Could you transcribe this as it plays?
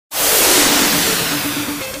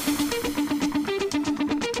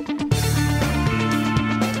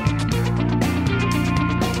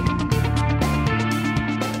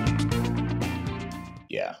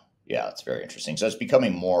That's very interesting. So it's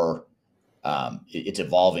becoming more, it's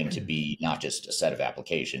evolving to be not just a set of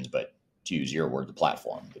applications, but to use your word, the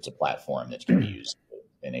platform. It's a platform that's going to be used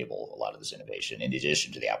to enable a lot of this innovation in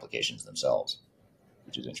addition to the applications themselves,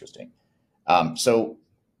 which is interesting. So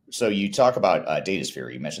you talk about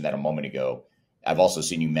Datasphere. You mentioned that a moment ago. I've also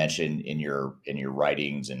seen you mention in your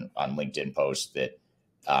writings and on LinkedIn posts that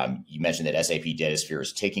you mentioned that SAP Datasphere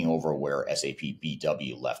is taking over where SAP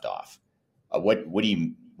BW left off. What do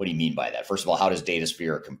you mean by that? First of all, how does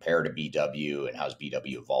Datasphere compare to BW, and how is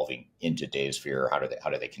BW evolving into Datasphere? How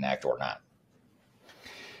do they connect or not?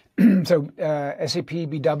 So SAP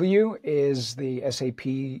BW is the SAP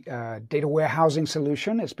data warehousing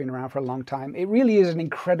solution. It's been around for a long time. It really is an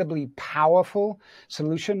incredibly powerful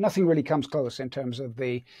solution. Nothing really comes close in terms of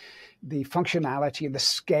the functionality and the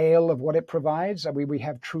scale of what it provides. We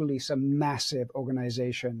have truly some massive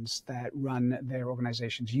organizations that run their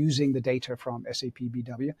organizations using the data from SAP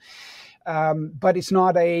BW. But it's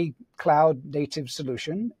not a cloud native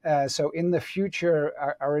solution. So in the future,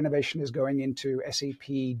 our innovation is going into SAP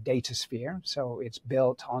Datasphere. So it's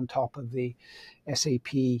built on top of the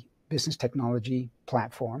SAP Business Technology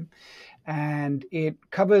platform. And it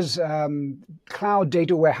covers cloud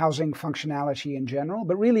data warehousing functionality in general,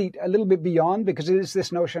 but really a little bit beyond, because it is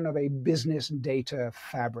this notion of a business data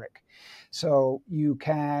fabric. So you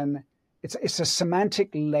can, it's a semantic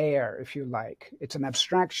layer, if you like. It's an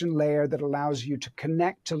abstraction layer that allows you to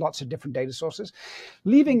connect to lots of different data sources,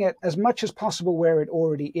 leaving it as much as possible where it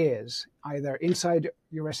already is, either inside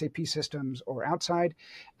your SAP systems or outside,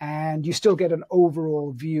 and you still get an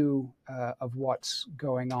overall view of what's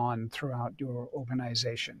going on throughout your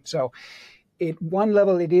organization. So at one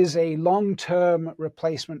level, it is a long-term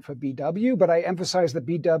replacement for BW, but I emphasize that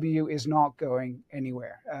BW is not going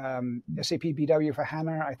anywhere. SAP BW for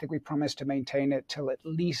HANA, I think we promised to maintain it till at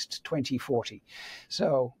least 2040.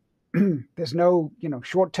 So there's no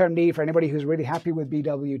short-term need for anybody who's really happy with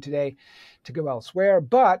BW today to go elsewhere.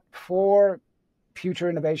 But for future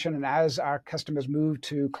innovation, and as our customers move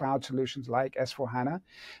to cloud solutions like S/4HANA,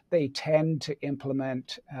 they tend to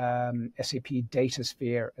implement SAP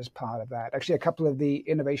Datasphere as part of that. Actually, a couple of the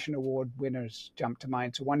Innovation Award winners jump to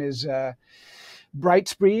mind. So one is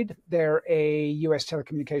Brightspeed. They're a US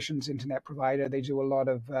telecommunications internet provider. They do a lot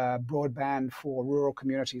of broadband for rural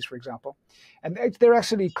communities, for example. And they're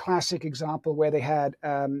actually a classic example where they have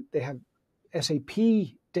SAP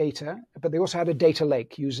data, but they also had a data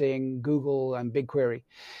lake using Google and BigQuery.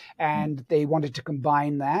 And they wanted to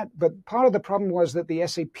combine that. But part of the problem was that the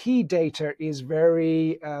SAP data is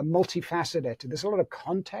very multifaceted. There's a lot of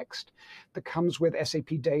context that comes with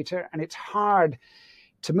SAP data, and it's hard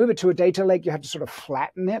to move it to a data lake. You have to sort of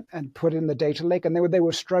flatten it and put it in the data lake. And they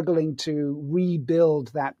were struggling to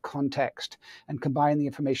rebuild that context and combine the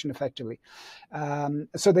information effectively.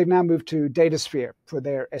 So they've now moved to Datasphere for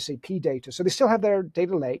their SAP data. So they still have their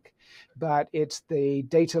data lake, but it's the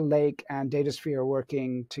data lake and Datasphere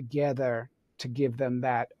working together to give them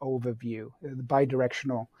that overview, the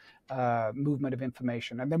bidirectional movement of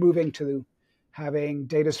information. And they're moving to having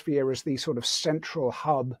Datasphere as the sort of central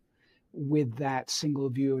hub with that single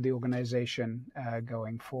view of the organization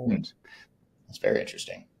going forward. That's very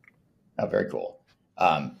interesting. Oh, very cool.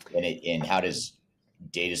 And how does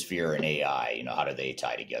Datasphere and AI, how do they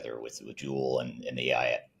tie together with Joule and the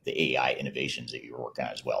AI innovations that you're working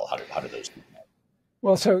on as well? How do those do that?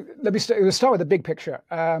 Well, so let's start with the big picture.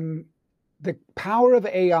 The power of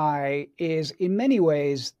AI is in many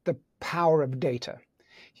ways the power of data.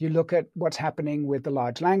 You look at what's happening with the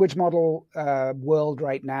large language model world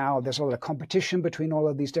right now. There's a lot of competition between all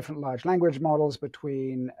of these different large language models,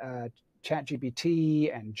 between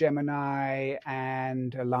ChatGPT and Gemini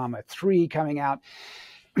and Llama 3 coming out.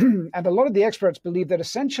 And a lot of the experts believe that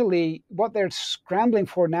essentially what they're scrambling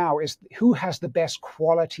for now is who has the best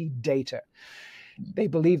quality data. They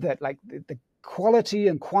believe that the quality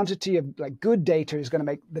and quantity of good data is going to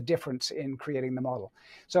make the difference in creating the model.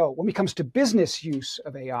 So when it comes to business use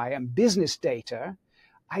of AI and business data,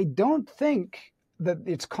 I don't think that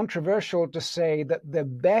it's controversial to say that the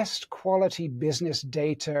best quality business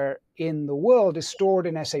data in the world is stored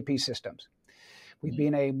in SAP systems. We've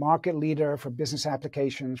been a market leader for business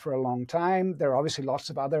applications for a long time. There are obviously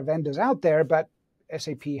lots of other vendors out there, but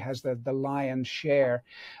SAP has the lion's share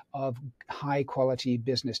of high quality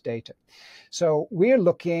business data. So we're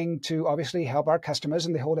looking to obviously help our customers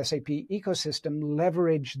and the whole SAP ecosystem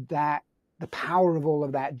leverage the power of all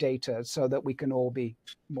of that data so that we can all be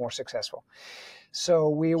more successful. So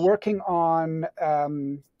we're working on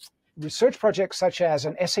research projects such as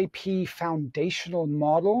an SAP foundational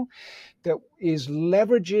model that is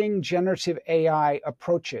leveraging generative AI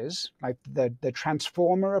approaches, like the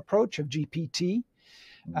transformer approach of GPT,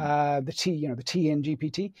 the T in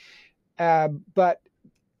GPT, but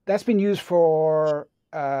that's been used for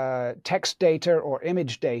text data or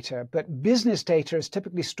image data, but business data is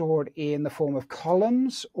typically stored in the form of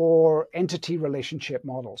columns or entity relationship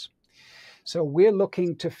models. So we're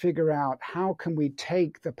looking to figure out how can we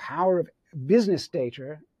take the power of business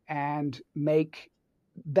data and make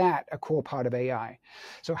that a core part of AI.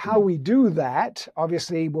 So how we do that,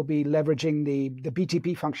 obviously, will be leveraging the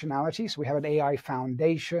BTP functionality. So we have an AI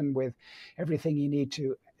foundation with everything you need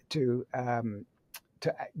to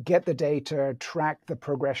get the data, track the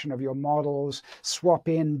progression of your models, swap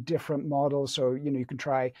in different models. So, you can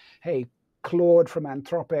try, hey, Claude from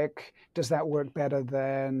Anthropic, does that work better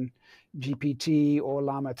than GPT or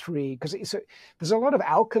Llama 3? Because there's a lot of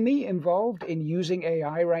alchemy involved in using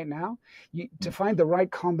AI right now. To find the right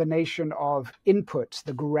combination of inputs,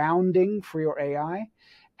 the grounding for your AI,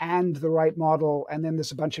 and the right model. And then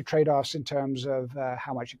there's a bunch of trade-offs in terms of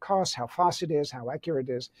how much it costs, how fast it is, how accurate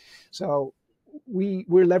it is. So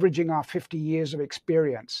we're leveraging our 50 years of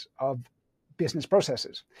experience of business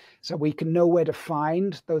processes. So we can know where to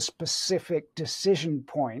find those specific decision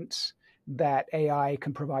points that AI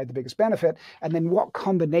can provide the biggest benefit, and then what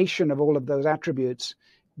combination of all of those attributes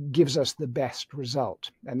gives us the best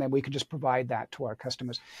result. And then we can just provide that to our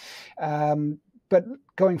customers. But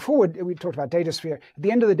going forward, we talked about Datasphere. At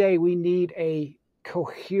the end of the day, we need a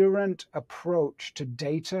coherent approach to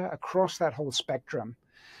data across that whole spectrum,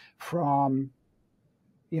 from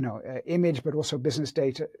image, but also business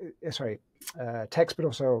data, text, but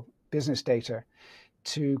also business data,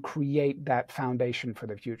 to create that foundation for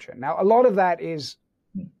the future. Now, a lot of that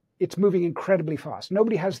it's moving incredibly fast.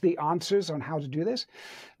 Nobody has the answers on how to do this,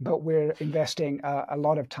 but we're investing a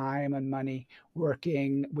lot of time and money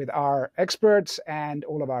working with our experts and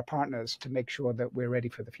all of our partners to make sure that we're ready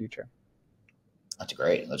for the future. That's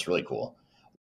great. That's really cool.